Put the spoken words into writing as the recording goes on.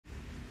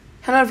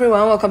Hello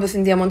everyone, welcome to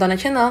Cynthia Montana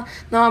channel.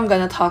 Now I'm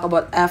gonna talk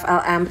about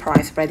FLM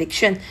price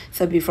prediction.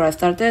 So before I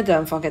started,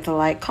 don't forget to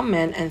like,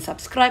 comment, and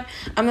subscribe.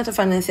 I'm not a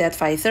financial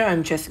advisor.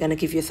 I'm just gonna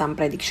give you some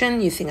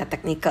prediction using a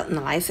technical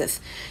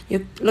analysis.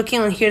 You're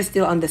looking on here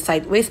still on the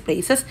sideways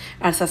places.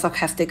 Our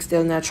stochastic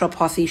still neutral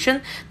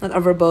position, not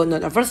overbought,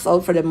 not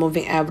oversold. For the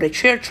moving average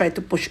here, try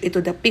to push it to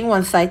the pink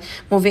one side.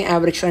 Moving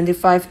average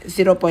 25,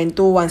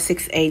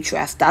 0.2168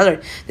 US dollar.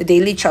 The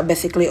daily chart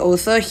basically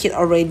also hit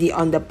already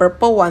on the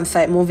purple one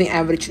side. Moving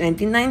average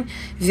 99,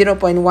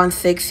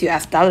 0.16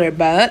 US dollar,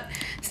 but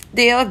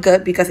still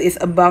good because it's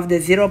above the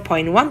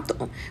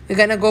 0.12. We're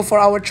gonna go for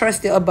our chart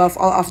still above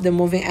all of the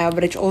moving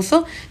average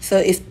also, so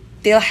it's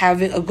still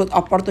having a good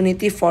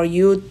opportunity for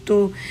you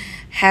to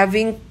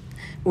having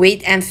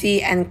wait and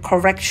see and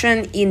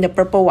correction in the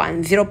purple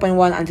one,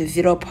 0.1 until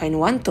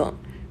 0.12.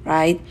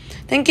 Right?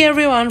 Thank you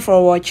everyone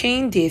for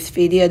watching this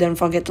video. Don't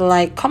forget to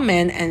like,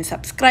 comment, and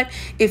subscribe.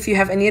 If you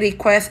have any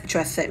requests,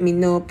 just let me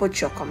know.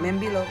 Put your comment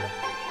below.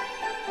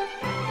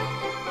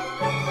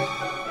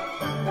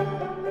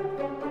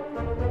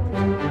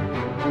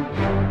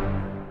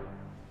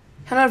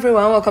 Hello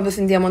everyone, welcome to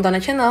Cynthia Montana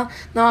channel.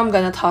 Now I'm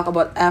gonna talk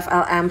about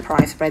FLM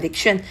price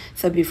prediction.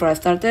 So before I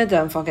started,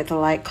 don't forget to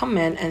like,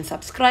 comment, and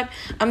subscribe.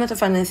 I'm not a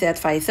financial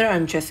advisor.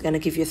 I'm just gonna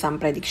give you some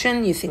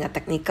prediction using a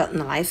technical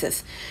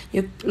analysis.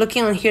 You're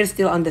looking on here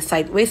still on the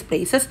sideways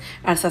places.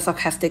 Our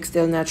stochastic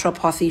still neutral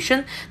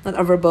position, not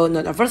overbought,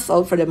 not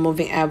oversold. For the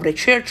moving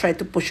average here, try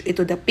to push it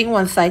to the pink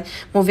one side.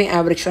 Moving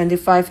average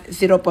 25,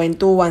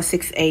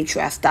 0.2168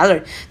 US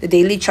dollar. The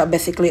daily chart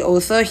basically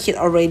also hit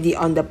already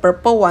on the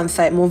purple one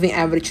side. Moving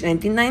average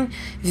 99,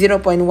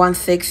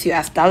 0.16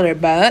 US dollar,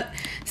 but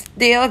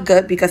still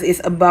good because it's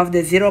above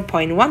the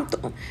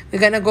 0.12. We're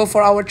gonna go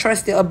for our chart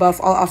still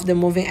above all of the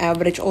moving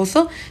average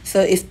also,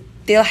 so it's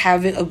still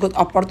having a good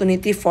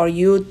opportunity for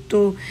you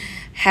to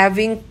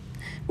having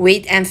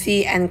wait and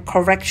see and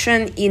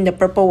correction in the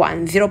purple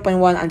one,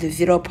 0.1 until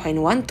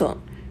 0.12.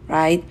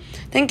 Right?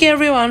 Thank you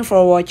everyone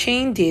for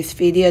watching this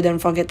video. Don't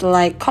forget to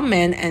like,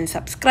 comment, and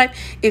subscribe.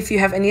 If you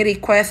have any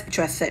requests,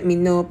 just let me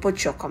know.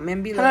 Put your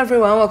comment below. Hello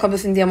everyone, welcome to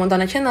Cynthia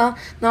Montana channel.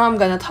 Now I'm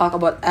gonna talk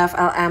about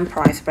FLM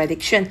price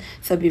prediction.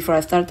 So before I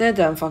started,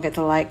 don't forget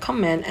to like,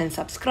 comment, and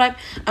subscribe.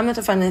 I'm not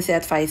a financial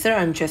advisor.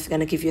 I'm just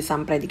gonna give you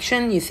some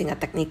prediction using a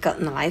technical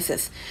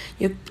analysis.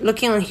 You're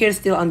looking on here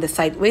still on the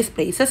sideways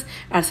places.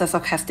 Our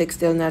stochastic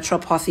still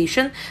neutral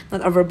position, not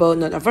overbought,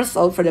 not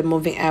oversold. For the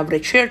moving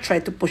average here, try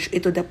to push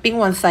it to the pink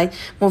one side.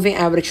 Moving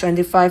average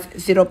 25,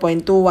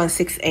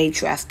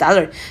 0.2168 US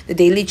dollar. The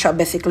daily chart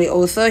basically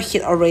also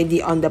hit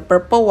already on the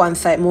purple one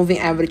side. Moving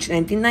average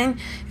 99,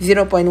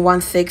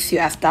 0.16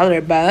 US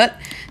dollar, but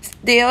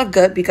still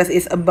good because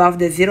it's above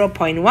the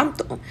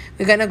 0.12.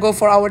 We're gonna go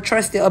for our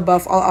chart still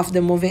above all of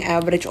the moving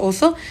average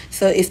also,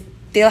 so it's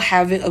still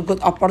having a good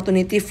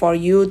opportunity for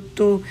you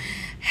to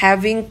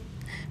having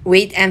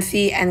wait and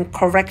see and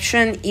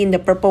correction in the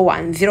purple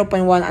one,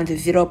 0.1 until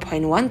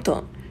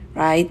 0.12.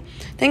 Right?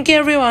 Thank you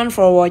everyone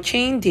for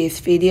watching this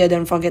video.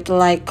 Don't forget to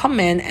like,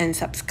 comment, and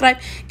subscribe.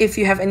 If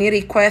you have any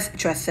requests,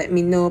 just let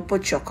me know.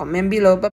 Put your comment below. Bye.